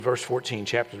Verse 14,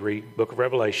 chapter 3, book of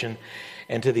Revelation.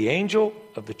 And to the angel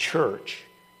of the church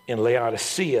in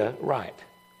Laodicea write,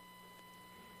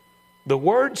 the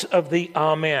words of the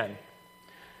Amen,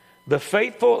 the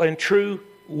faithful and true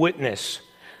witness,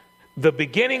 the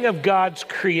beginning of God's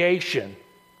creation.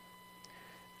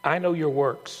 I know your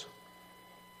works.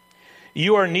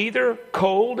 You are neither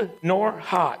cold nor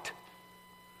hot.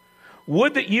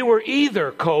 Would that you were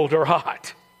either cold or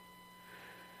hot.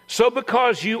 So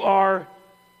because you are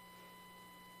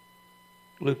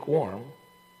lukewarm,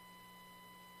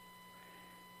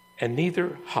 and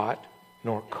neither hot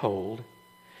nor cold,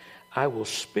 I will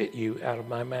spit you out of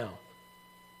my mouth.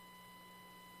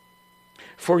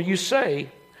 For you say,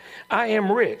 I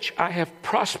am rich, I have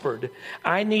prospered,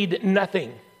 I need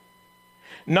nothing,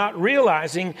 not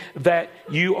realizing that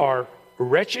you are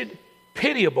wretched,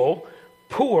 pitiable,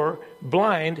 poor,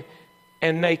 blind,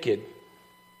 and naked.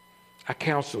 I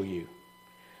counsel you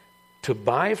to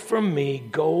buy from me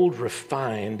gold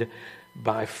refined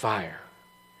by fire,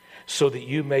 so that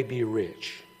you may be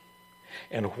rich,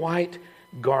 and white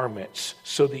garments,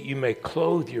 so that you may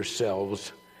clothe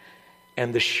yourselves,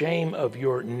 and the shame of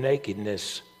your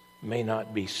nakedness may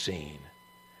not be seen,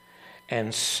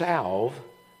 and salve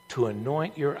to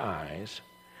anoint your eyes,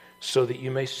 so that you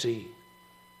may see.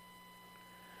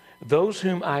 Those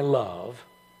whom I love,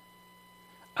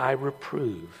 I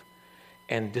reprove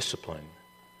and discipline.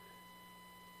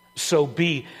 So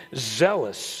be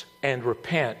zealous and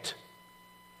repent.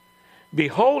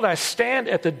 Behold, I stand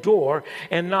at the door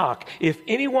and knock. If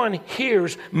anyone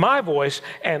hears my voice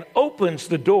and opens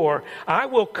the door, I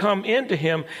will come into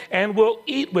him and will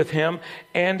eat with him,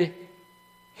 and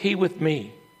he with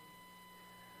me.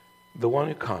 The one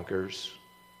who conquers,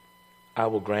 I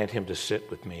will grant him to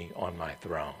sit with me on my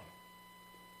throne,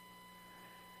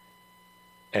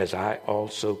 as I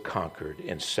also conquered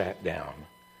and sat down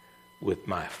with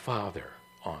my Father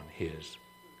on his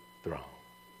throne.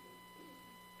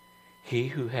 He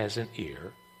who has an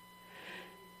ear,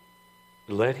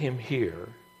 let him hear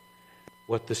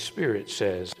what the Spirit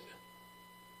says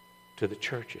to the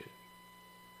churches.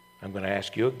 I'm going to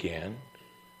ask you again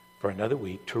for another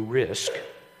week to risk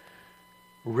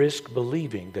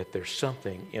believing that there's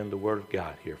something in the Word of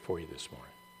God here for you this morning.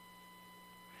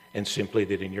 And simply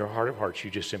that in your heart of hearts,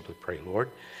 you just simply pray, Lord,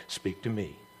 speak to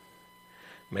me.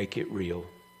 Make it real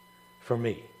for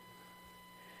me.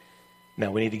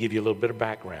 Now, we need to give you a little bit of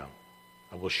background.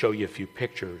 I will show you a few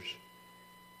pictures.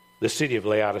 The city of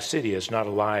Laodicea is not a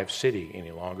live city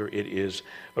any longer. It is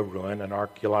a ruin, an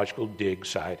archaeological dig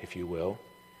site, if you will.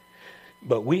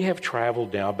 But we have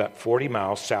traveled now about 40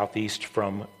 miles southeast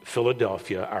from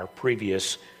Philadelphia, our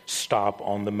previous stop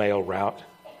on the mail route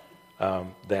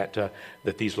that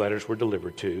these letters were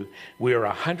delivered to. We are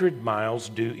 100 miles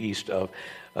due east of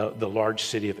the large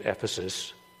city of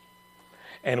Ephesus.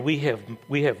 And we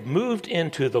have moved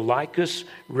into the Lycus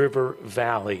River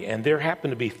Valley, and there happen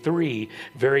to be three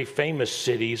very famous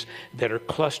cities that are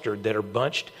clustered, that are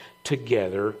bunched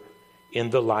together in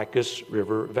the Lycus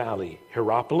River Valley: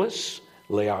 Hierapolis,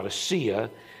 Laodicea,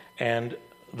 and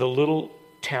the little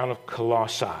town of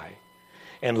Colossae.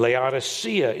 And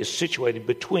Laodicea is situated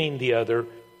between the other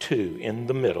two, in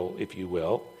the middle, if you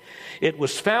will. It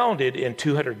was founded in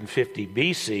 250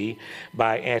 BC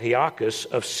by Antiochus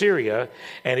of Syria,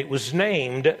 and it was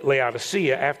named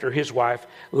Laodicea after his wife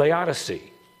Laodice.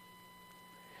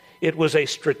 It was a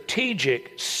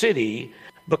strategic city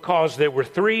because there were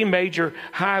three major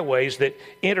highways that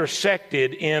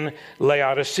intersected in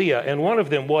Laodicea, and one of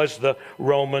them was the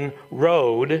Roman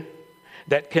road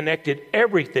that connected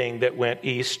everything that went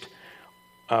east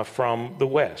from the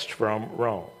west, from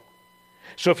Rome.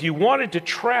 So if you wanted to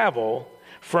travel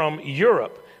from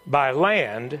Europe by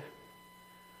land,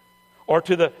 or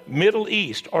to the Middle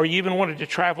East, or you even wanted to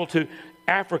travel to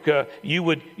Africa, you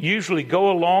would usually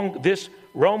go along this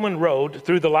Roman road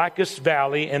through the Lycus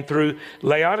Valley and through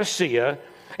Laodicea.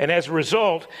 And as a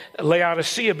result,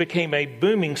 Laodicea became a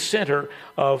booming center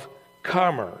of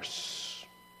commerce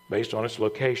based on its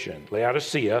location.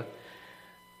 Laodicea,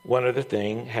 one other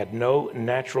thing, had no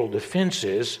natural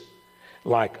defenses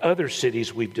like other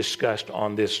cities we've discussed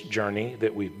on this journey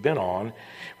that we've been on,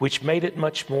 which made it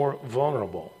much more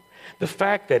vulnerable. The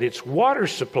fact that its water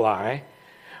supply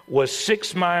was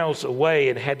 6 miles away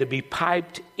and had to be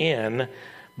piped in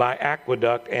by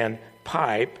aqueduct and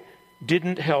pipe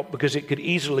didn't help, because it could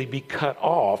easily be cut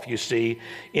off, you see,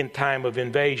 in time of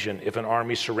invasion if an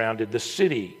army surrounded the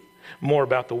city. More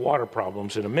about the water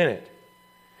problems in a minute.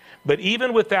 But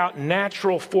even without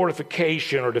natural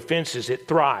fortification or defenses, it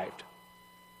thrived.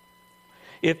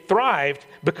 It thrived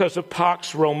because of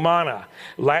Pax Romana,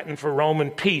 Latin for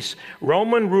Roman peace.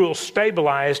 Roman rule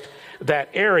stabilized that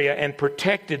area and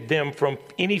protected them from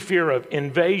any fear of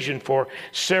invasion for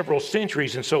several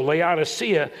centuries. And so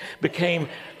Laodicea became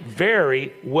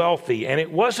very wealthy. And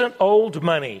it wasn't old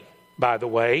money, by the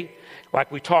way,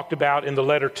 like we talked about in the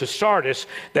letter to Sardis,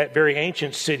 that very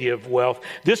ancient city of wealth.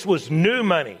 This was new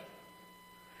money.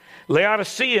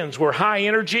 Laodiceans were high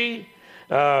energy.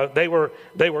 They were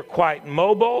quite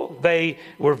mobile. They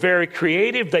were very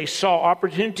creative. They saw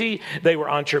opportunity. They were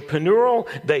entrepreneurial.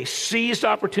 They seized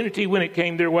opportunity when it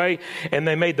came their way, and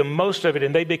they made the most of it.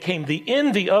 And they became the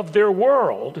envy of their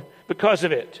world because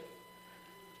of it,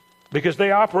 because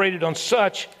they operated on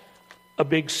such a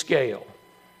big scale.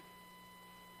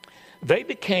 They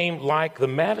became like the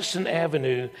Madison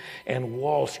Avenue and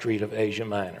Wall Street of Asia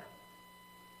Minor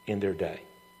in their day.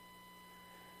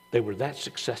 They were that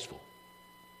successful.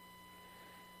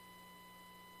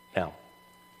 Now,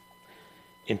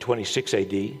 in 26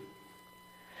 AD,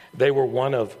 they were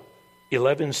one of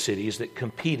 11 cities that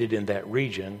competed in that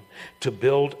region to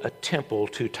build a temple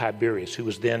to Tiberius, who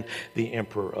was then the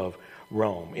emperor of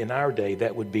Rome. In our day,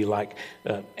 that would be like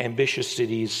ambitious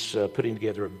cities putting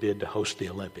together a bid to host the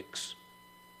Olympics,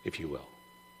 if you will.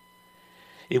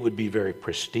 It would be very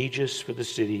prestigious for the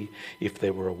city if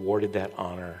they were awarded that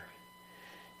honor.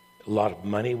 A lot of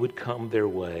money would come their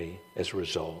way as a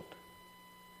result.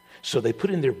 So they put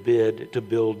in their bid to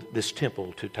build this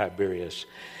temple to Tiberius,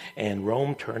 and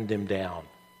Rome turned them down.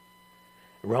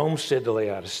 Rome said to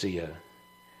Laodicea,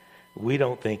 "We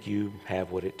don't think you have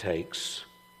what it takes."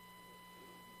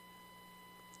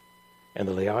 And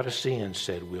the Laodiceans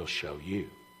said, "We'll show you."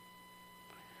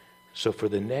 So for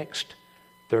the next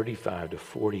 35 to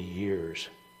 40 years,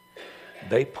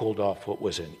 they pulled off what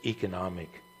was an economic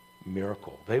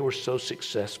miracle. They were so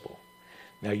successful.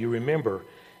 Now you remember,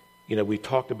 we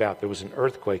talked about there was an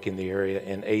earthquake in the area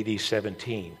in AD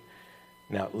 17.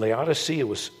 Now, Laodicea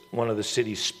was one of the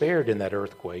cities spared in that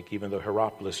earthquake, even though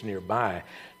Hierapolis nearby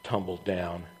tumbled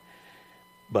down.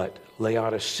 But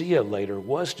Laodicea later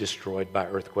was destroyed by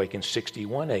earthquake in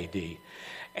 61 AD.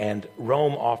 And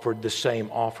Rome offered the same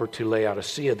offer to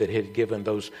Laodicea that had given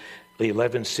those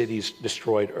 11 cities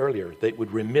destroyed earlier. They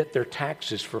would remit their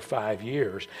taxes for 5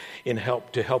 years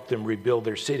to help them rebuild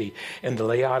their city. And the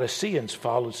Laodiceans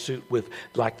followed suit with,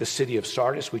 like the city of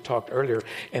Sardis we talked earlier,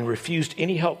 and refused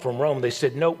any help from Rome. They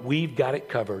said, "No, we've got it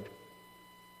covered.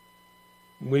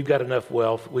 We've got enough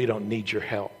wealth. We don't need your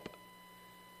help."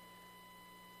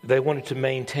 They wanted to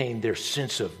maintain their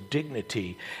sense of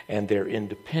dignity and their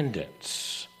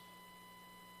independence,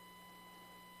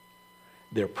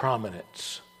 their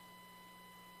prominence,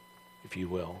 if you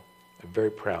will, a very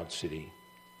proud city.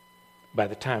 By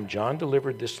the time John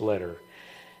delivered this letter,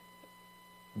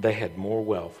 they had more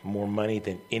wealth, more money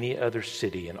than any other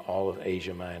city in all of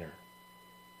Asia Minor.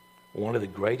 One of the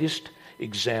greatest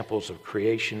examples of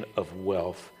creation of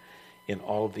wealth in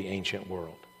all of the ancient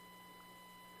world.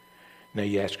 Now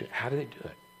you ask, how do they do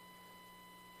it?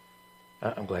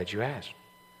 I'm glad you asked.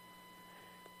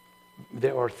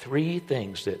 There are 3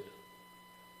 things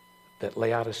that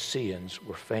Laodiceans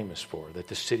were famous for, that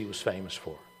the city was famous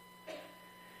for: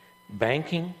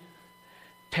 banking,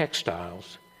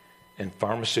 textiles, and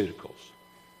pharmaceuticals.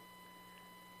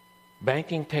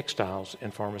 Banking, textiles,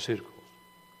 and pharmaceuticals.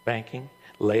 Banking.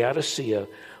 Laodicea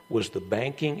was the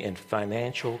banking and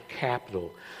financial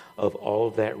capital of all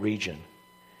of that region.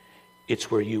 It's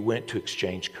where you went to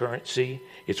exchange currency.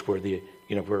 It's where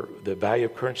where the value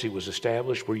of currency was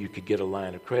established, where you could get a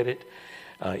line of credit.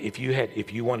 If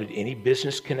you wanted any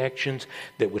business connections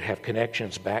that would have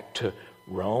connections back to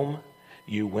Rome,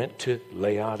 you went to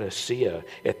Laodicea.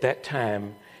 At that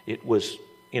time, it was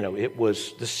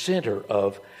the center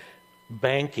of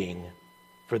banking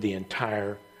for the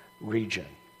entire region.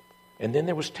 And then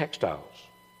there was textiles.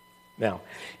 Now,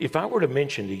 if I were to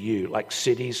mention to you like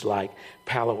cities like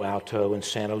Palo Alto and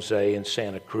San Jose and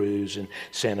Santa Cruz and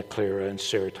Santa Clara and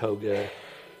Saratoga,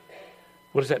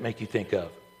 what does that make you think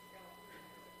of?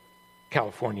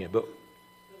 California, but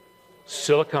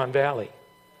Silicon Valley.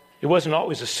 It wasn't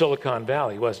always a Silicon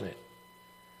Valley, wasn't it?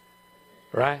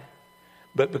 Right?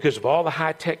 But because of all the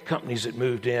high-tech companies that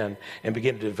moved in and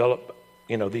began to develop,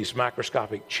 these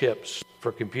microscopic chips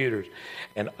for computers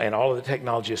and all of the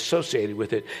technology associated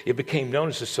with it, it became known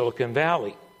as the Silicon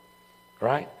Valley,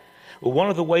 right? Well, one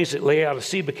of the ways that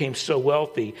Laodicea became so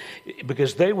wealthy,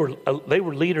 because they were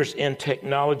leaders in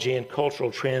technology and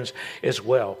cultural trends as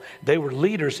well. They were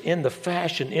leaders in the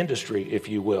fashion industry, if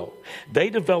you will. They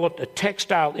developed a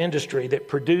textile industry that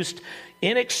produced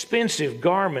inexpensive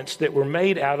garments that were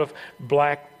made out of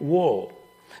black wool.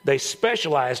 They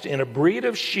specialized in a breed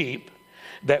of sheep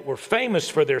that were famous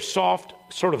for their soft,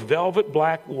 sort of velvet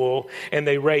black wool, and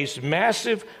they raised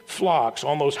massive flocks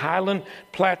on those highland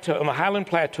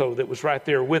plateau that was right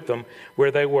there with them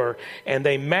where they were, and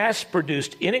they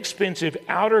mass-produced inexpensive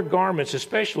outer garments,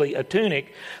 especially a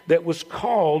tunic that was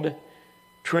called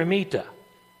trimita.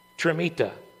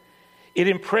 Trimita. It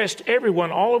impressed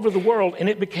everyone all over the world, and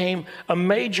it became a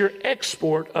major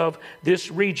export of this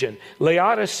region.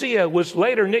 Laodicea was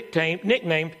later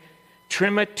nicknamed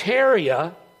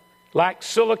Trimitaria, like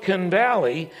Silicon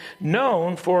Valley,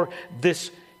 known for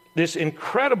this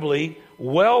incredibly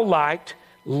well-liked,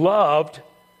 loved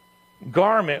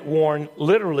garment worn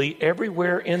literally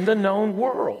everywhere in the known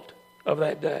world of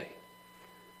that day.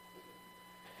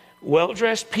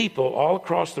 Well-dressed people all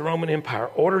across the Roman Empire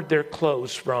ordered their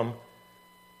clothes from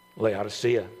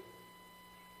Laodicea.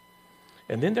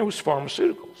 And then there was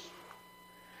pharmaceuticals.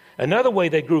 Another way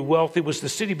they grew wealthy was the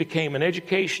city became an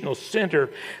educational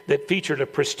center that featured a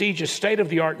prestigious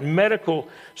state-of-the-art medical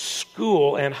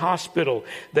school and hospital.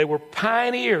 They were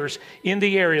pioneers in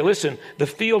the area. Listen, the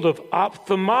field of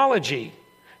ophthalmology.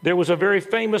 There was a very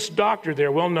famous doctor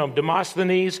there, well-known,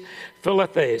 Demosthenes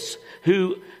Philaetes,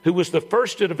 who was the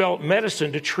first to develop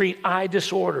medicine to treat eye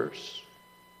disorders.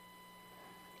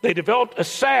 They developed a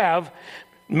salve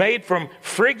made from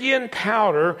Phrygian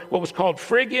powder, what was called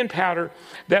Phrygian powder,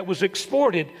 that was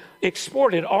exported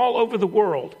all over the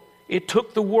world. It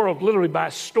took the world literally by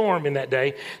storm in that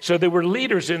day. So they were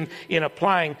leaders in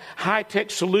applying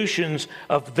high-tech solutions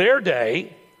of their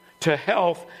day to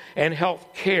health and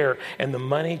health care, and the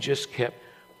money just kept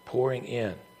pouring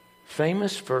in.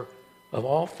 Famous for, of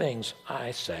all things,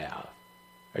 eye salve.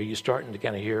 Are you starting to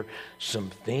kind of hear some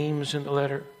themes in the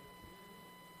letter?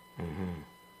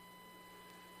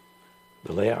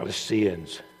 The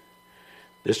Laodiceans,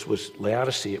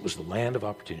 Laodicea, it was the land of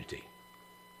opportunity.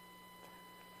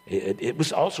 It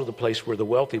was also the place where the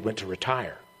wealthy went to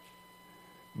retire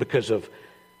because of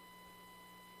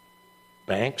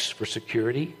banks for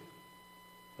security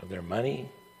of their money,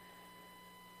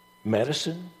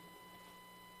 medicine,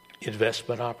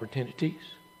 investment opportunities,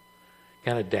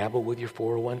 kind of dabble with your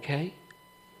 401k.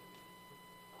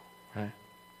 Right?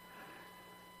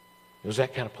 It was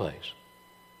that kind of place.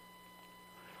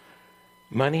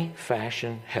 Money,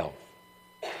 fashion, health.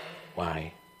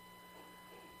 Why?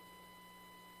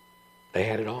 They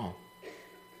had it all.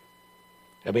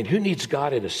 I mean, who needs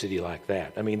God in a city like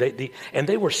that? I mean,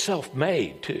 they were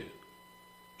self-made too.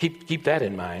 Keep that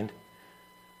in mind.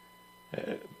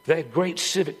 They had great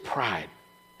civic pride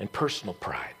and personal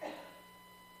pride.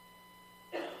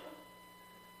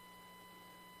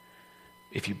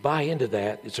 If you buy into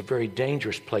that, it's a very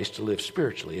dangerous place to live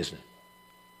spiritually, isn't it?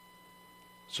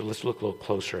 So let's look a little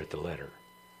closer at the letter,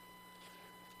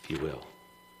 if you will.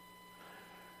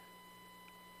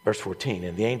 Verse 14,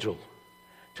 and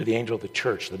to the angel of the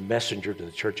church, the messenger to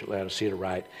the church at Laodicea to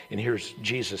write, and here's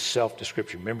Jesus'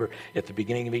 self-description. Remember, at the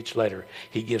beginning of each letter,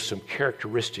 he gives some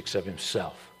characteristics of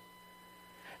himself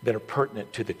that are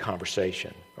pertinent to the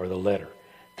conversation or the letter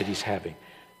that he's having.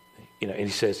 And he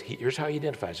says, here's how he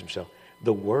identifies himself.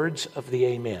 The words of the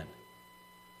Amen,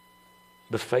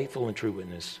 the faithful and true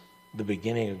witness, the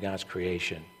beginning of God's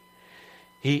creation.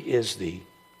 He is the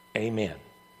Amen.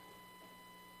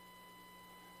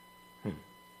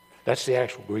 That's the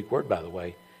actual Greek word, by the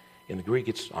way. In the Greek,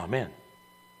 it's Amen.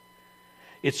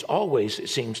 It's always, it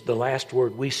seems, the last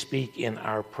word we speak in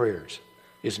our prayers,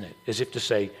 isn't it? As if to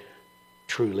say,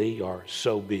 truly, or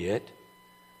so be it.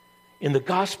 In the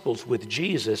Gospels with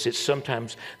Jesus, it's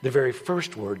sometimes the very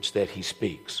first words that he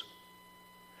speaks.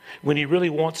 When he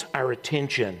really wants our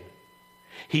attention,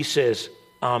 he says,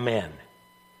 Amen,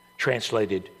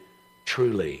 translated,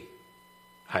 truly,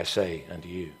 I say unto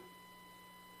you.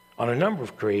 On a number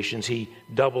of creations, he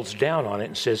doubles down on it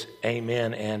and says,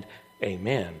 Amen and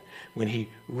Amen, when he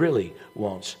really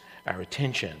wants our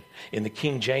attention. In the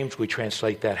King James, we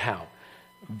translate that how?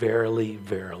 Verily,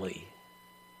 verily,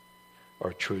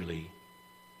 or truly,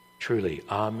 truly,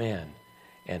 Amen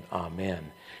and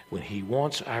Amen. When he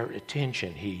wants our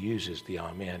attention, he uses the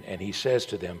Amen, and he says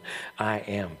to them, I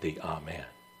am the Amen.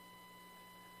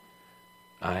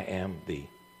 I am the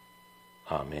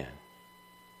Amen.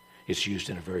 It's used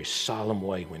in a very solemn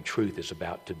way when truth is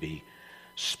about to be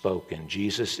spoken.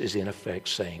 Jesus is in effect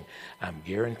saying, I'm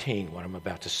guaranteeing what I'm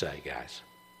about to say, guys.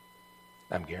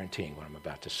 I'm guaranteeing what I'm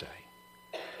about to say.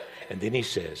 And then he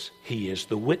says, he is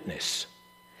the witness.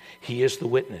 He is the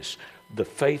witness, the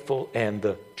faithful and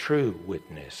the true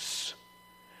witness.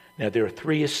 Now, there are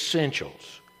three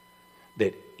essentials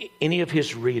that any of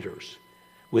his readers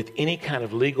with any kind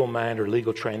of legal mind or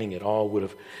legal training at all would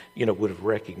have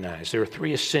recognized. There are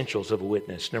three essentials of a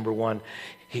witness. Number one,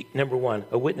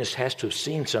 a witness has to have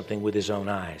seen something with his own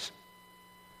eyes.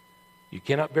 You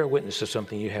cannot bear witness to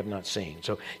something you have not seen.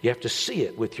 So you have to see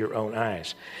it with your own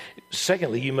eyes.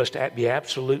 Secondly, you must be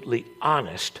absolutely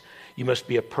honest. You must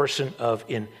be a person of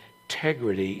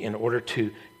integrity in order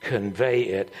to convey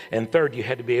it. And third, you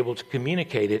had to be able to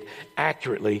communicate it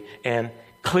accurately and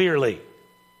clearly.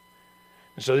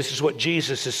 And so this is what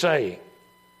Jesus is saying.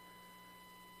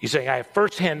 He's saying, I have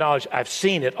firsthand knowledge. I've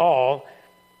seen it all.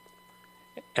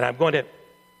 And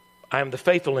I am the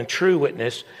faithful and true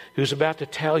witness who's about to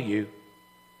tell you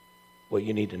what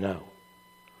you need to know.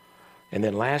 And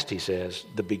then last, he says,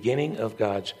 the beginning of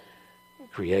God's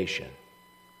creation.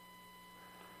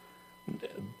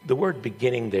 The word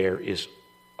beginning there is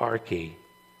arche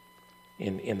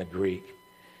in the Greek.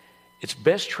 It's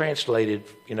best translated,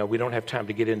 we don't have time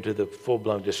to get into the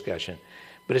full-blown discussion,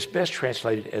 but it's best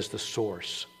translated as the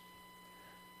source.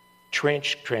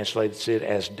 Trench translates it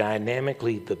as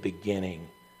dynamically the beginning.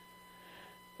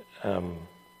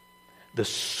 The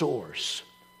source,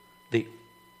 the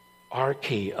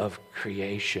arche of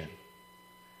creation,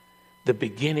 the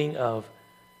beginning of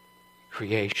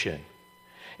creation.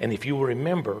 And if you will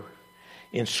remember,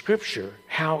 in Scripture,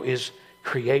 how is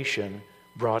creation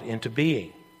brought into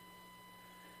being?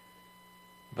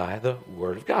 By the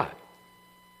Word of God.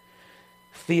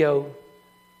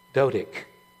 Theodotic.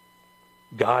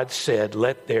 God said,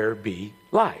 let there be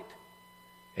light.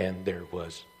 And there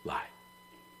was light.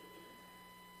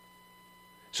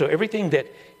 So everything that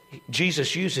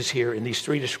Jesus uses here in these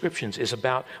three descriptions is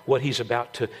about what he's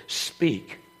about to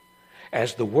speak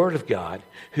as the Word of God,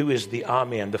 who is the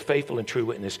Amen, the faithful and true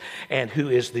witness, and who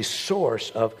is the source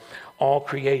of all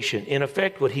creation. In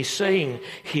effect, what he's saying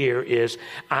here is,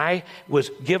 I was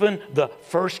given the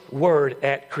first word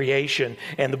at creation,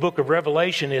 and the book of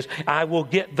Revelation is, I will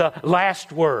get the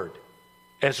last word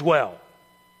as well.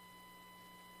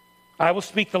 I will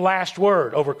speak the last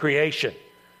word over creation.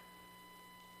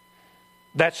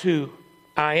 That's who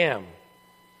I am.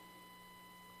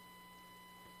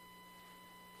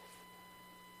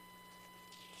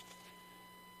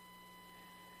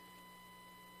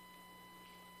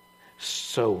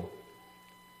 So,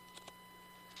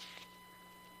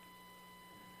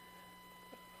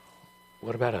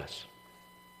 what about us?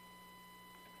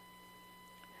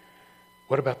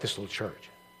 What about this little church?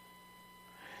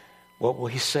 What will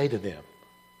he say to them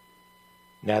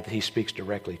now that he speaks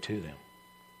directly to them?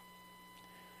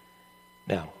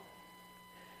 Now,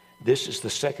 this is the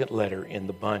second letter in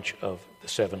the bunch of the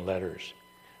 7 letters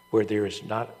where there is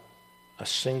not a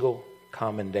single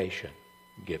commendation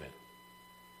given.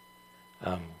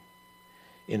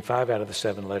 In 5 out of the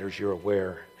 7 letters, you're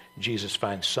aware, Jesus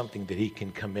finds something that he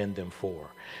can commend them for.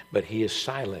 But he is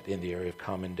silent in the area of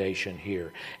commendation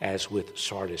here, as with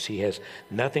Sardis. He has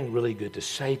nothing really good to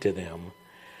say to them,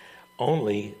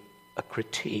 only a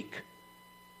critique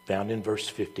found in verse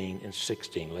 15 and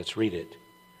 16. Let's read it.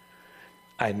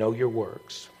 I know your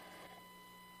works.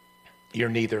 You're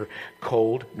neither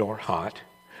cold nor hot.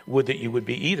 Would that you would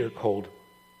be either cold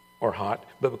or hot,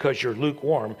 but because you're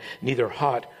lukewarm, neither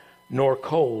hot nor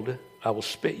cold, I will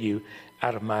spit you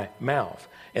out of my mouth.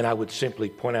 And I would simply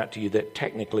point out to you that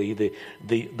technically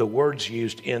the words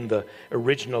used in the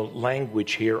original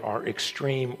language here are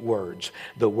extreme words.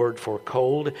 The word for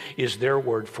cold is their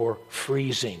word for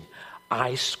freezing,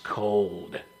 ice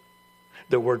cold.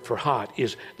 The word for hot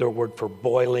is their word for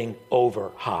boiling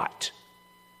over hot.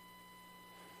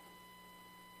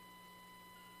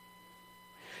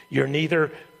 You're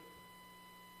neither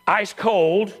ice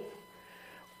cold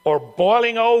or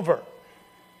boiling over.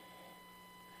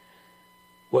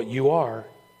 What you are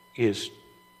is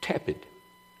tepid,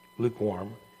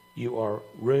 lukewarm. You are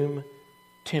room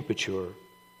temperature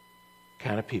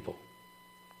kind of people.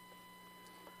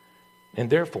 And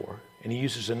therefore, and he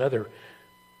uses another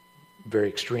very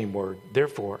extreme word,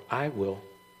 therefore I will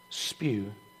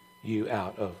spew you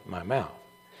out of my mouth.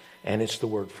 And it's the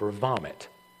word for vomit.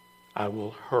 I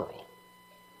will hurl.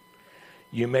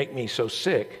 You make me so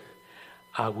sick,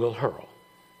 I will hurl.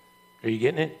 Are you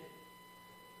getting it?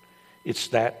 It's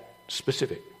that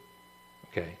specific.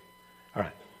 Okay? All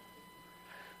right.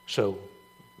 So,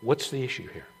 what's the issue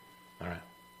here? All right.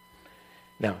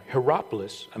 Now,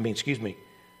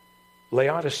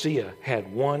 Laodicea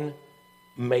had one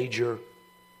major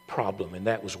problem, and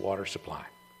that was water supply.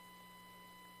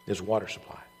 There's water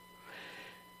supply.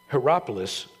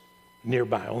 Hierapolis,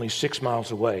 nearby, only 6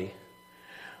 miles away,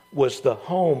 was the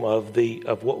home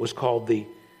of what was called the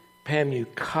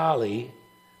Pamukkale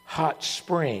hot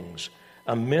springs,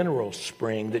 a mineral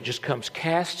spring that just comes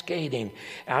cascading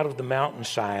out of the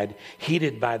mountainside,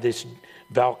 heated by this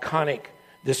volcanic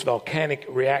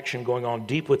reaction going on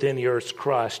deep within the earth's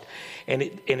crust. And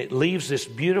it leaves this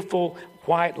beautiful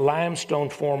white limestone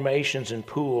formations and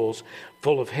pools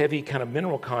full of heavy kind of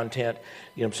mineral content,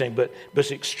 you know what I'm saying? But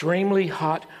it's extremely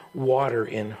hot water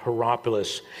in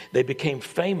Hierapolis. They became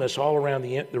famous all around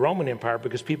the Roman Empire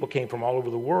because people came from all over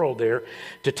the world there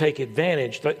to take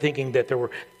advantage, thinking that there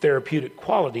were therapeutic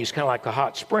qualities, kind of like the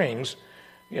hot springs,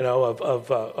 you know,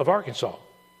 of Arkansas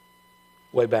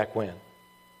way back when.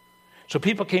 So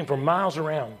people came from miles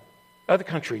around other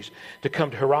countries to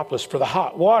come to Hierapolis for the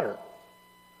hot water,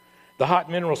 the hot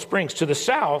mineral springs. To the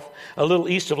south, a little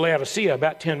east of Laodicea,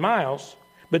 about 10 miles,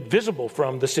 but visible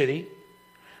from the city,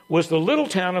 was the little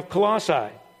town of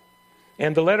Colossae.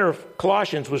 And the letter of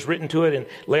Colossians was written to it, and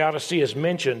Laodicea is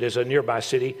mentioned as a nearby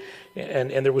city.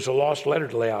 And there was a lost letter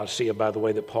to Laodicea, by the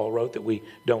way, that Paul wrote that we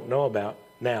don't know about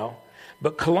now.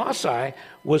 But Colossae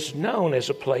was known as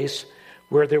a place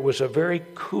where there was a very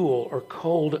cool or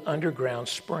cold underground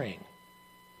spring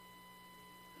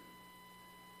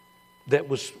that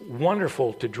was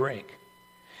wonderful to drink.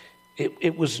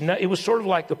 It was sort of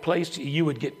like the place you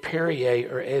would get Perrier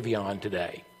or Evian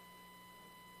today.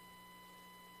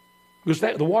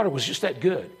 The water was just that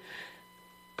good.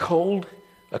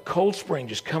 A cold spring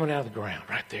just coming out of the ground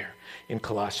right there in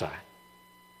Colossae.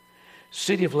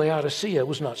 City of Laodicea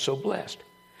was not so blessed.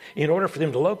 In order for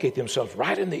them to locate themselves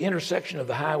right in the intersection of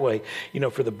the highway, you know,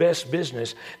 for the best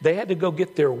business, they had to go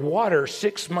get their water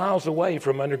 6 miles away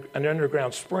from an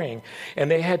underground spring,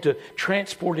 and they had to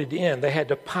transport it in. They had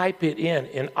to pipe it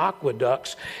in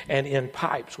aqueducts and in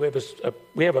pipes.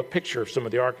 We have a picture of some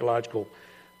of the archaeological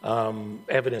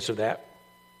evidence of that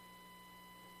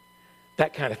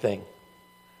kind of thing.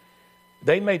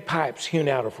 They made pipes hewn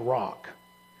out of rock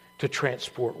to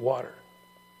transport water.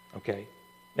 Okay,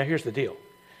 now here's the deal.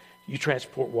 You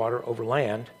transport water over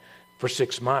land for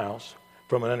 6 miles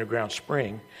from an underground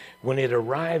spring. When it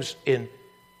arrives in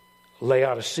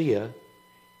Laodicea,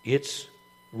 it's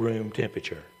room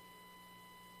temperature.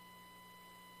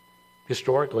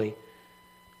 Historically,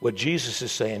 what Jesus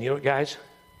is saying, you know what, guys?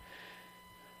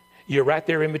 You're right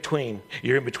there in between.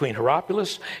 You're in between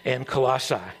Hierapolis and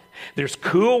Colossae. There's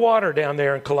cool water down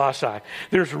there in Colossae.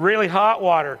 There's really hot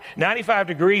water, 95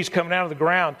 degrees coming out of the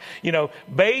ground, you know,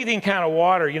 bathing kind of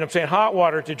water, you know what I'm saying, hot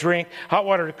water to drink, hot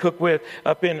water to cook with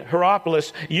up in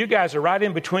Hierapolis. You guys are right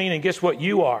in between, and guess what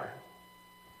you are?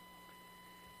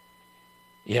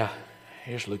 Yeah,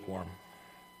 here's lukewarm.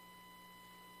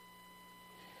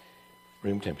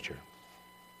 Room temperature.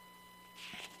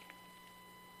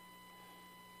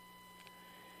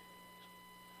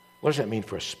 What does that mean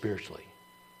for us spiritually?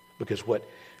 Because what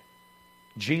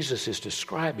Jesus is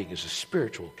describing is a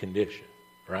spiritual condition,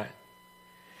 right?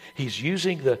 He's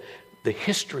using the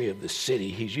history of the city.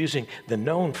 He's using the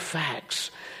known facts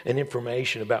and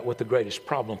information about what the greatest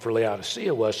problem for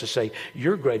Laodicea was to say,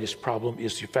 your greatest problem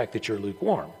is the fact that you're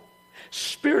lukewarm.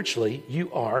 Spiritually,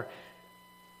 you are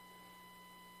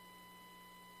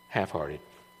half-hearted.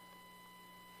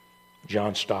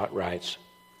 John Stott writes,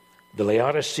 the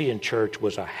Laodicean church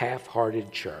was a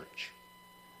half-hearted church.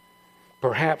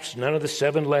 Perhaps none of the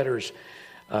 7 letters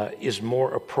is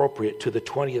more appropriate to the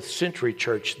 20th century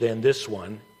church than this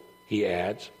one, he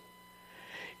adds.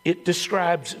 It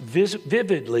describes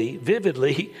vividly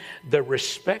the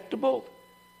respectable,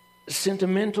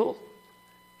 sentimental,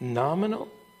 nominal,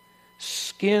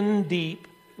 skin-deep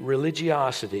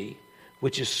religiosity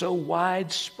which is so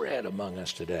widespread among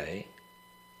us today.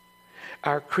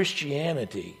 Our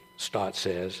Christianity, Stott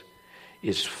says,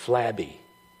 is flabby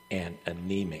and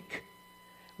anemic.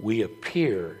 We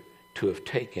appear to have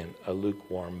taken a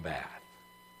lukewarm bath.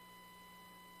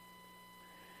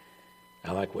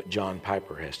 I like what John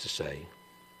Piper has to say.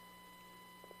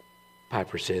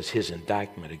 Piper says his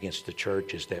indictment against the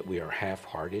church is that we are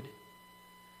half-hearted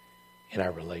in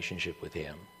our relationship with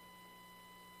him.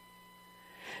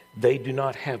 They do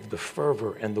not have the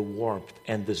fervor and the warmth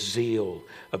and the zeal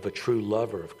of a true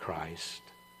lover of Christ,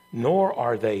 nor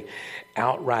are they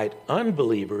outright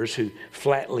unbelievers who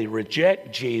flatly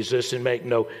reject Jesus and make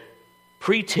no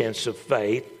pretense of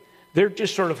faith. They're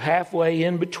just sort of halfway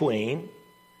in between.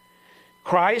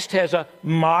 Christ has a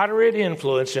moderate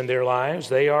influence in their lives.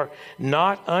 They are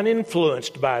not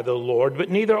uninfluenced by the Lord, but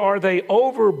neither are they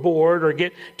overboard or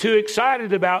get too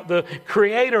excited about the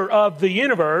creator of the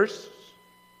universe.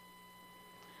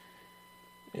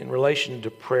 In relation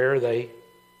to prayer, it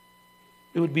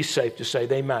would be safe to say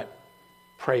they might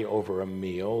pray over a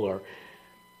meal or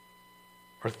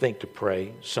think to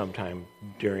pray sometime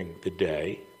during the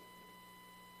day.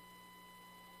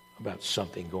 about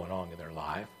something going on in their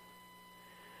life,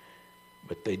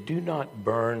 but they do not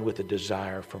burn with a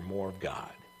desire for more of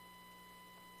God.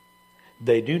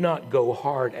 They do not go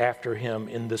hard after him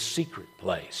in the secret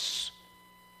place.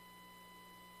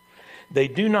 They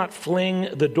do not fling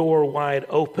the door wide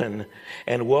open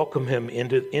and welcome him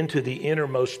into the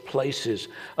innermost places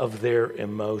of their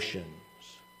emotions.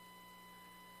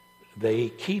 They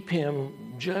keep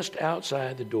him just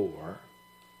outside the door,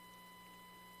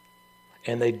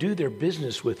 and they do their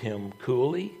business with him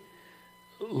coolly,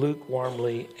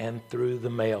 lukewarmly, and through the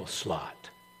mail slot.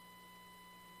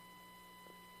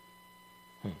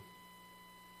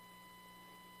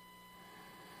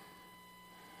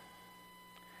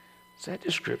 Does that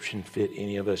description fit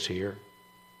any of us here?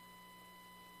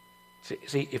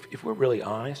 See, if we're really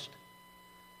honest,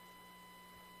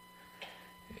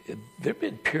 there have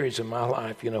been periods in my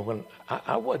life, when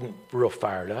I wasn't real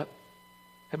fired up.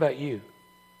 How about you?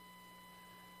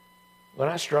 When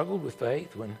I struggled with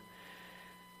faith, when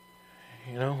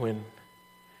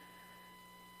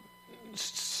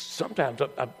sometimes,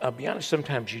 I'll be honest,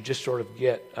 sometimes you just sort of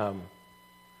get,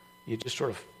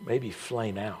 maybe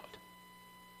flame out.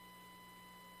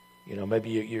 Maybe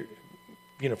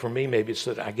you're for me, maybe it's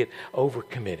that I get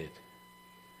overcommitted.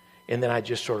 And then I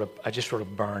just sort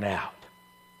of burn out.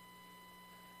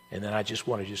 And then I just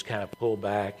want to just kind of pull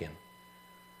back and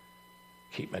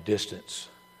keep my distance.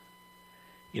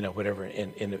 Whatever.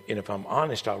 And if I'm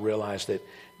honest, I'll realize that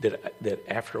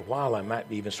after a while I might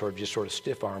be even sort of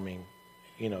stiff-arming,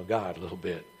 God a little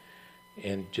bit,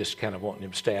 and just kind of wanting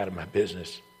him to stay out of my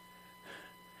business.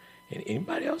 And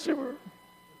anybody else ever?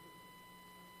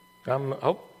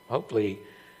 Hopefully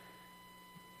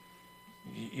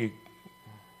you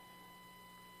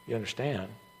understand.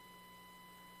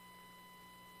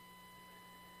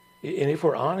 And if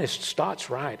we're honest,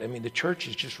 Stott's right. I mean, the church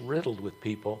is just riddled with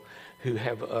people who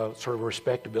have a sort of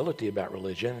respectability about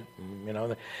religion,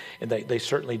 and they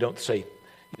certainly don't say,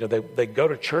 they go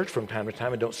to church from time to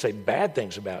time and don't say bad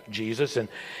things about Jesus, and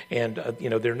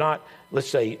they're not, let's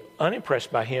say,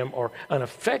 unimpressed by him or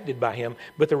unaffected by him.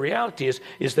 But the reality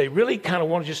is they really kind of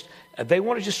want to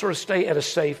just sort of stay at a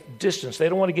safe distance. They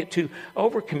don't want to get too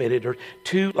overcommitted or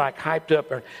too hyped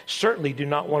up, or certainly do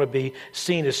not want to be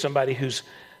seen as somebody who's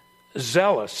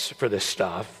zealous for this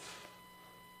stuff.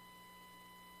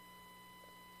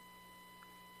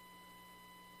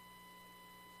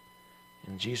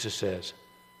 And Jesus says,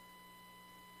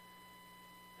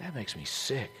 that makes me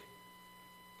sick.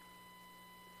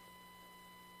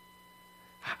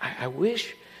 I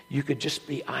wish you could just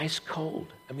be ice cold.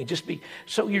 I mean,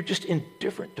 so you're just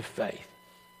indifferent to faith.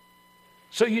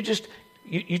 So you just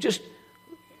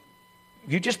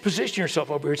position yourself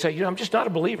over here and say, I'm just not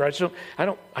a believer. I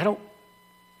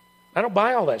don't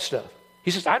buy all that stuff.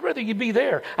 He says, I'd rather you be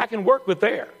there. I can work with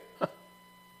there. You know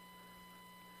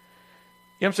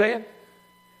what I'm saying?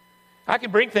 I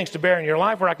could bring things to bear in your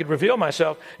life where I could reveal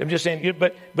myself. I'm just saying,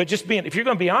 but just if you're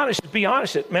going to be honest, be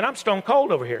honest. Man, I'm stone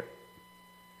cold over here.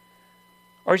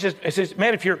 Or he says,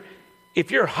 man, if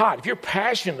you're hot, if you're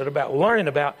passionate about learning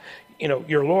about,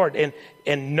 your Lord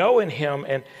and knowing him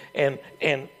and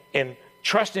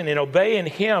trusting and obeying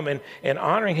him and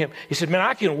honoring him, he said, man,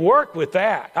 I can work with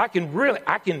that.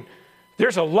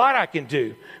 There's a lot I can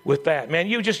do with that. Man,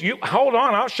 you hold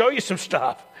on, I'll show you some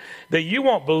stuff that you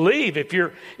won't believe if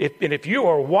you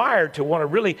are wired to want to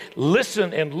really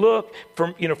listen and look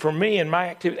for me and my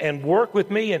activity and work with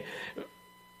me.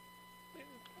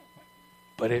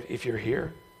 But if you're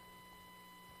here,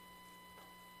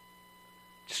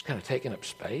 just kind of taking up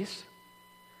space,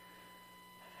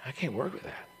 I can't work with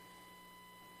that.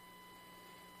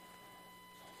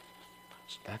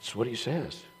 That's what he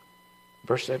says.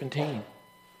 Verse 17.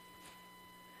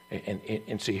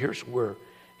 And see,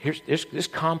 this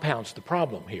compounds the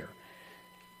problem here.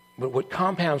 But what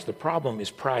compounds the problem is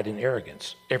pride and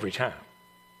arrogance every time.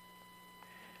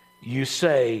 You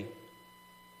say,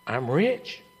 I'm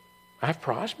rich. I've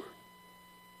prospered.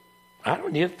 I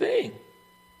don't need a thing.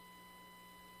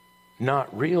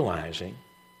 Not realizing,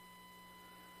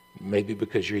 maybe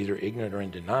because you're either ignorant or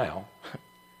in denial,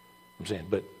 I'm saying,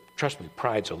 but trust me,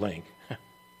 pride's a link.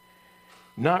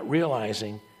 Not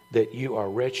realizing that you are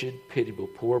wretched, pitiable,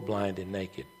 poor, blind, and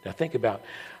naked. Now think about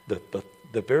the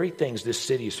very things this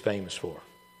city is famous for.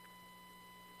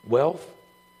 Wealth,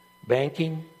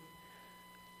 banking,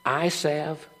 eye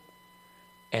salve,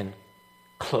 and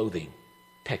clothing,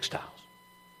 textiles.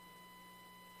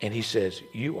 And he says,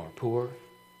 you are poor,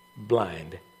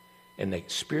 blind, and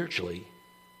naked. Spiritually,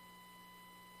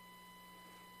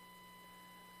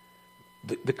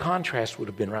 the contrast would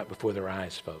have been right before their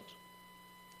eyes, folks.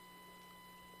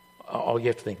 all you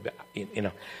have to think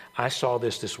about, I saw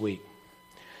this week.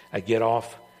 I get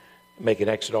off, make an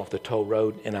exit off the toll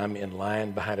road, and I'm in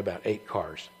line behind about 8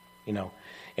 cars,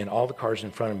 and all the cars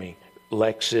in front of me,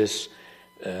 Lexus,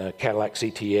 Cadillac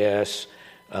CTS,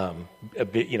 a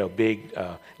big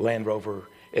Land Rover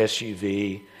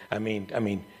SUV. I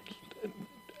mean,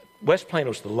 West Plano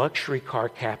is the luxury car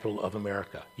capital of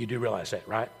America. You do realize that,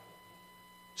 right?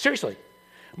 Seriously,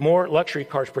 more luxury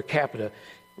cars per capita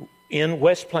in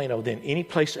West Plano than any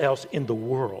place else in the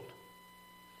world.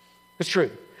 It's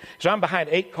true. So I'm behind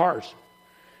 8 cars.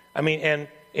 And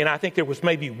I think there was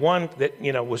maybe one that,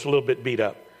 was a little bit beat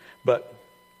up. But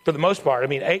for the most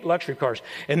part, 8 luxury cars.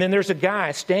 And then there's a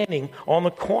guy standing on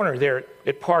the corner there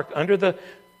at Park under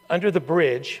the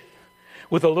bridge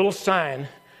with a little sign,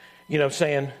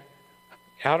 saying,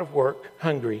 out of work,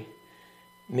 hungry,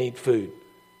 need food,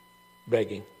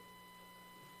 begging.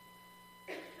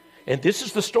 And this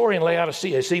is the story in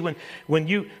Laodicea. See,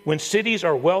 when cities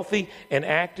are wealthy and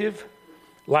active,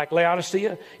 like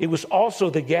Laodicea, it was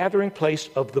also the gathering place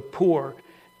of the poor,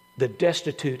 the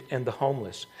destitute, and the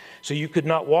homeless. So you could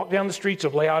not walk down the streets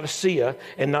of Laodicea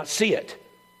and not see it.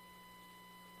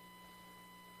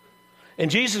 And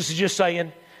Jesus is just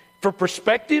saying, for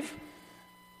perspective,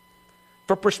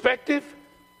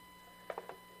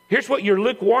 here's what your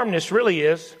lukewarmness really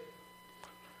is.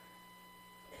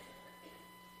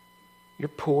 You're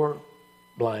poor,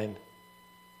 blind,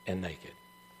 and naked.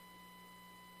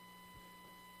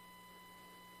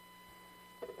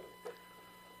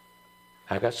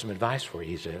 I got some advice for you,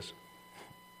 he says.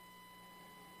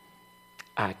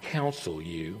 I counsel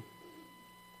you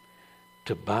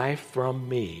to buy from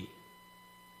me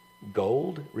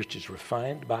gold which is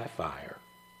refined by fire,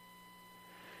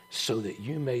 so that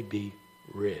you may be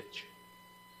rich.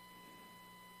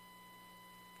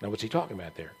 Now, what's he talking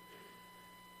about there?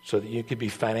 So that you could be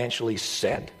financially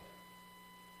set?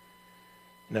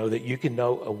 No, that you can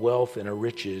know a wealth and a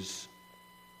riches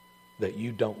that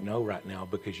you don't know right now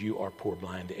because you are poor,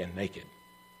 blind, and naked,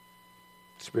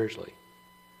 spiritually.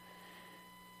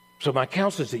 So my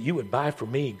counsel is that you would buy for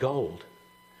me gold.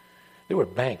 There were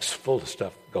banks full of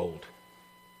stuff, gold,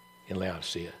 in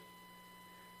Laodicea.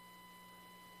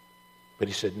 But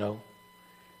he said, no,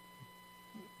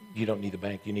 you don't need the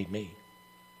bank, you need me.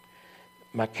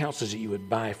 My counsel is that you would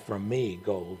buy from me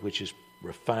gold, which is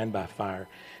refined by fire,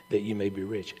 that you may be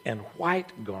rich, and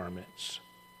white garments,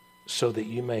 so that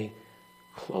you may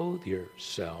clothe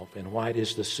yourself. And white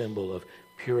is the symbol of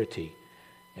purity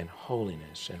and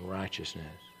holiness and righteousness.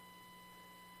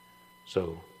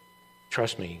 So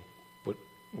trust me,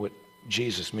 what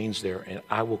Jesus means there, and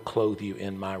I will clothe you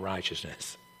in my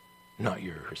righteousness, not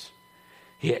yours.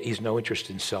 He's no interest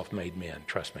in self-made men,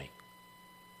 trust me.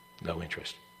 No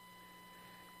interest.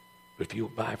 But if you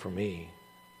buy from me,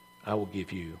 I will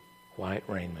give you white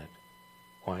raiment,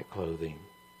 white clothing,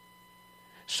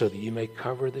 so that you may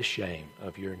cover the shame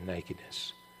of your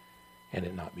nakedness and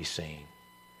it not be seen.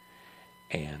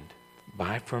 And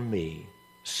buy from me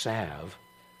salve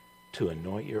to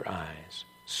anoint your eyes,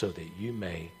 so that you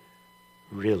may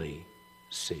really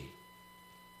see.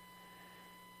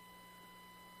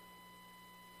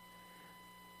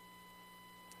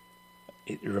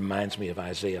 It reminds me of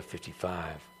Isaiah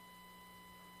 55,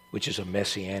 which is a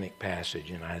messianic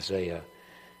passage in Isaiah,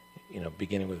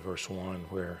 beginning with verse 1,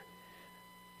 where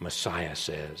Messiah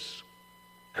says,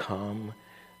 "Come,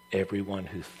 everyone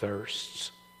who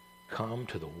thirsts, come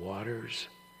to the waters.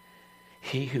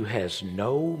 He who has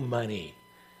no money,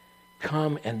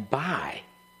 come and buy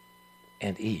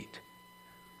and eat.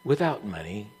 Without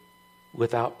money,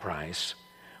 without price.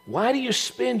 Why do you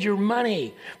spend your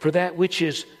money for that which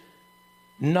is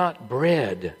not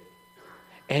bread,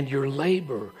 and your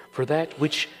labor for that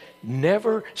which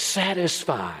never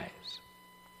satisfies?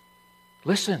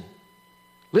 Listen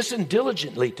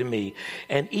diligently to me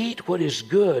and eat what is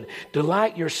good.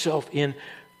 Delight yourself in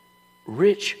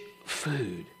rich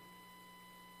food.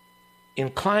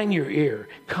 Incline your ear,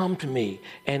 come to me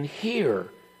and hear,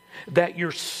 that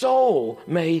your soul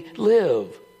may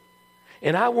live.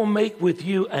 And I will make with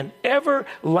you an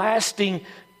everlasting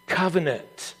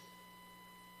covenant."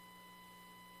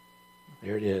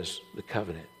 There it is, the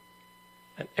covenant.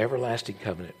 An everlasting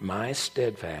covenant, my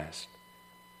steadfast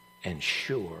and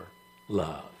sure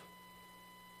love.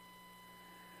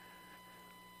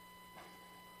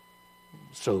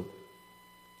 So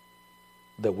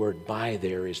the word buy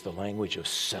there is the language of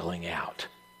selling out,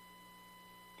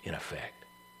 in effect.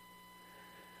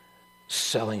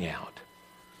 Selling out.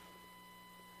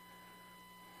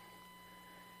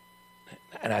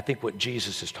 And I think what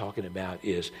Jesus is talking about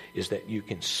is that you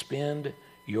can spend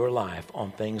your life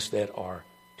on things that are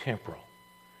temporal.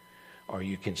 or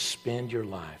you can spend your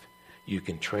life. You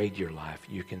can trade your life.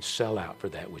 You can sell out for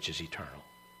that which is eternal.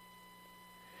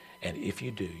 And if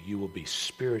you do, you will be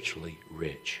spiritually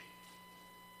rich.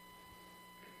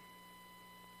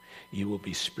 You will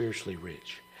be spiritually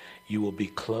rich. You will be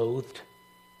clothed.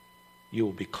 You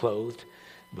will be clothed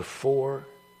before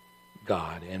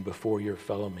God and before your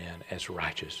fellow men as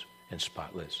righteous and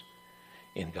spotless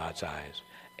in God's eyes.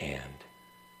 And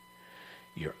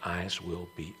your eyes will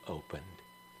be opened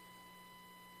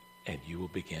and you will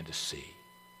begin to see.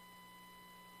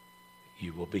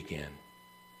 You will begin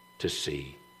to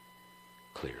see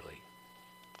clearly.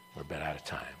 We're about out of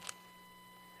time.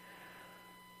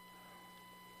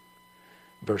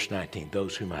 Verse 19,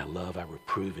 those whom I love, I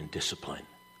reprove and discipline.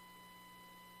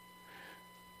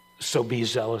 So be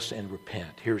zealous and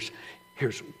repent. Here's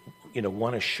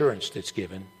one assurance that's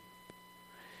given.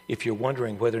 If you're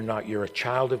wondering whether or not you're a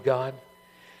child of God,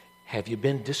 have you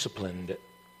been disciplined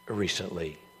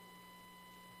recently?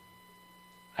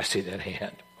 I see that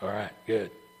hand. All right, good.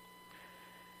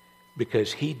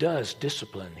 Because he does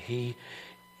discipline. He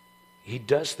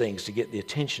does things to get the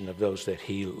attention of those that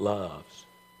he loves,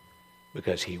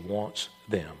 because he wants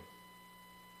them,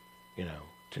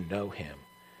 to know him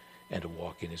and to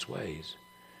walk in his ways.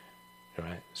 All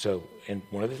right? So, and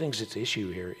one of the things that's the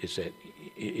issue here is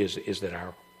that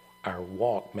our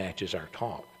walk matches our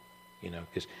talk.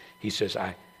 Because he says,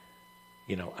 I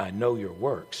know your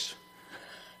works.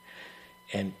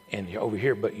 And you're over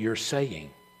here, but you're saying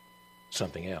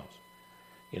something else.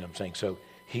 You know what I'm saying? So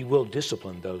he will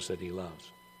discipline those that he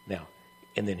loves. Now,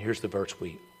 and then here's the verse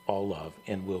we all love,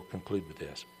 and we'll conclude with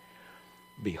this.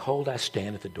 Behold, I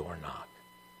stand at the door and knock.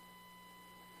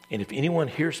 And if anyone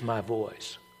hears my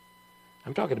voice,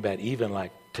 I'm talking about even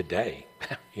like today,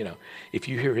 if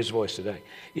you hear his voice today.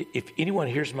 If anyone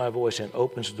hears my voice and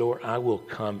opens the door, I will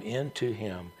come into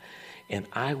him, and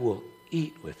I will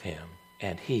eat with him,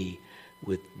 and he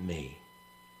with me.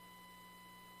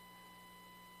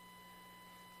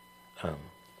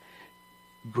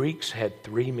 Greeks had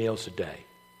 3 meals a day,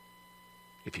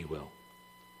 if you will.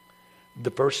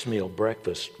 The first meal,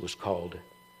 breakfast, was called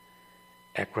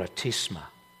akratisma.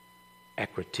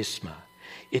 Akratisma.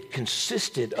 It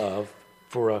consisted of,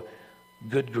 for a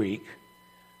good Greek,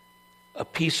 a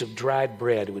piece of dried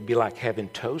bread. It would be like having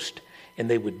toast, and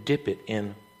they would dip it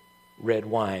in red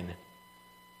wine.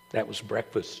 That was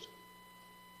breakfast.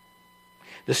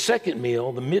 The second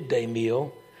meal, the midday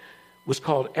meal, was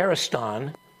called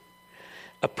ariston.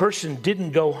 A person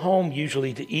didn't go home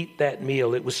usually to eat that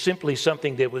meal. It was simply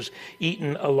something that was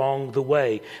eaten along the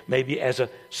way, maybe as a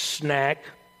snack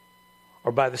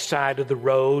or by the side of the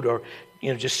road, or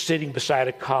just sitting beside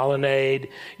a colonnade.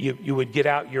 You would get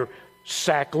out your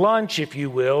sack lunch, if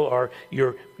you will, or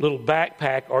your little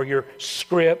backpack or your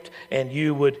script, and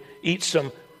you would eat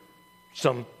some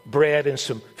bread and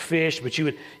some fish, but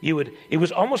you would it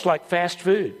was almost like fast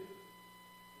food,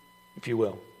 if you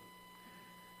will.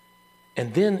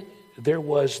 And then there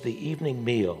was the evening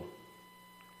meal,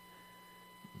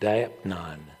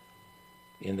 diapnon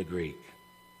in the Greek.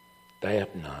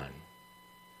 Diapnon,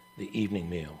 the evening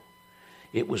meal.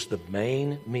 It was the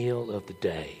main meal of the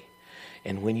day.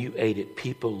 And when you ate it,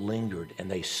 people lingered and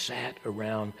they sat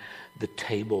around the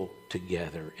table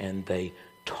together and they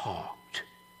talked.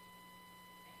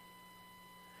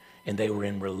 And they were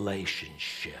in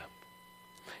relationship.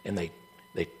 And they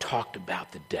talked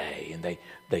about the day, and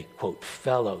they quote,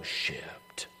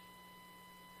 fellowshipped.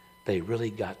 They really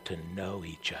got to know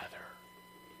each other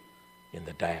in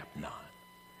the diapnon.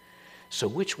 So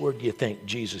which word do you think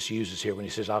Jesus uses here when he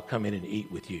says, I'll come in and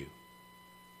eat with you?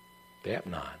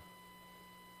 Diapnon.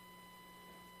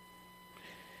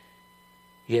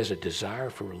 He has a desire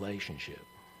for relationship,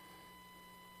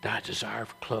 a desire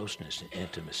for closeness and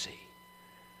intimacy.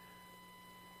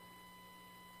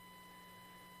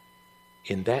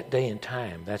 In that day and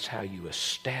time, that's how you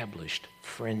established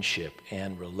friendship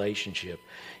and relationship.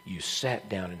 You sat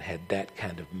down and had that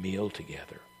kind of meal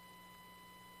together.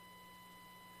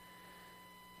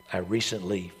 I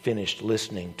recently finished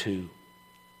listening to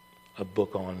a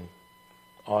book on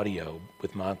audio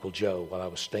with my Uncle Joe while I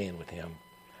was staying with him.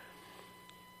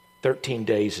 13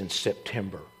 Days in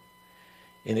September.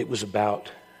 And it was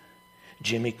about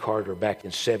Jimmy Carter back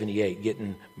in 78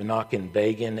 getting Menachem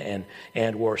Begin and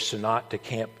Anwar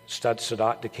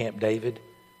Sadat to Camp David.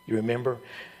 You remember?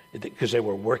 Because they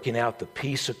were working out the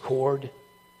peace accord.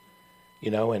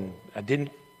 And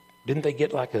didn't they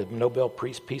get like a Nobel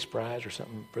Peace Prize or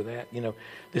something for that?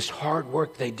 This hard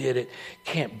work they did at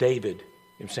Camp David. You know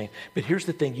what I'm saying? But here's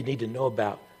the thing you need to know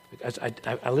about.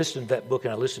 I listened to that book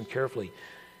and I listened carefully.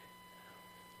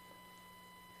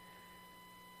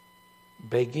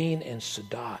 Begin and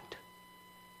Sadat,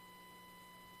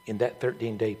 in that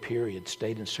 13-day period,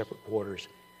 stayed in separate quarters.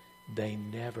 They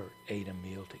never ate a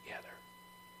meal together.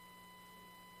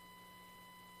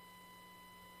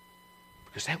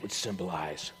 Because that would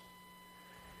symbolize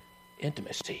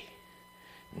intimacy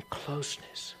and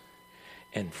closeness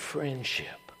and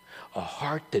friendship, a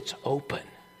heart that's open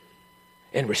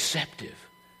and receptive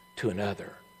to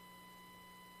another.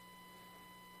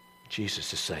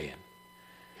 Jesus is saying,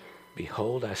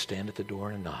 behold, I stand at the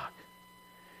door and knock.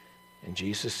 And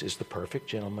Jesus is the perfect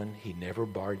gentleman. He never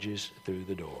barges through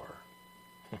the door.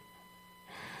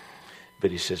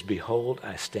 But he says, behold,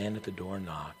 I stand at the door and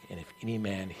knock, and if any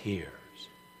man hears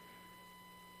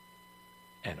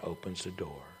and opens the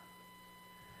door,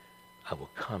 I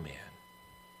will come in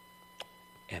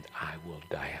and I will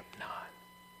diapnon.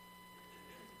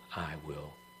 I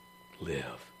will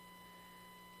live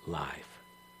life,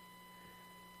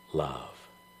 love,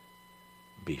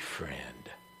 befriend,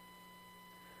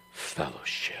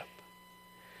 fellowship,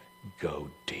 go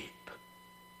deep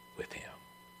with him.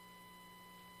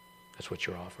 That's what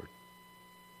you're offered.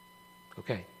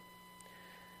 Okay.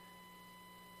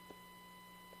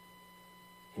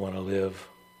 Want to live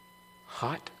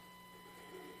hot?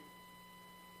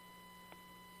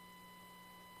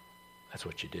 That's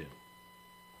what you do.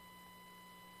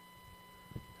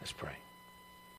 Let's pray.